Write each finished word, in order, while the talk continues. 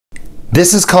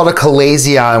This is called a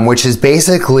chalazion, which is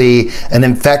basically an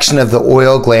infection of the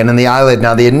oil gland in the eyelid.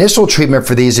 Now, the initial treatment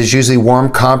for these is usually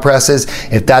warm compresses.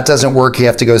 If that doesn't work, you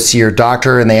have to go see your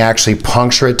doctor, and they actually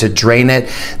puncture it to drain it.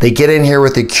 They get in here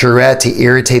with a curette to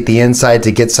irritate the inside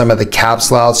to get some of the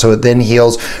capsule out, so it then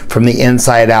heals from the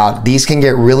inside out. These can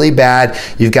get really bad.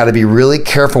 You've got to be really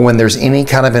careful when there's any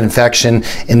kind of infection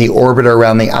in the orbit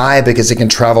around the eye, because it can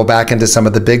travel back into some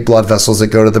of the big blood vessels that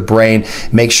go to the brain.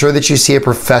 Make sure that you see a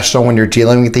professional when you're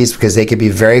dealing with these, because they can be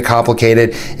very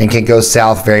complicated and can go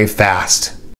south very fast.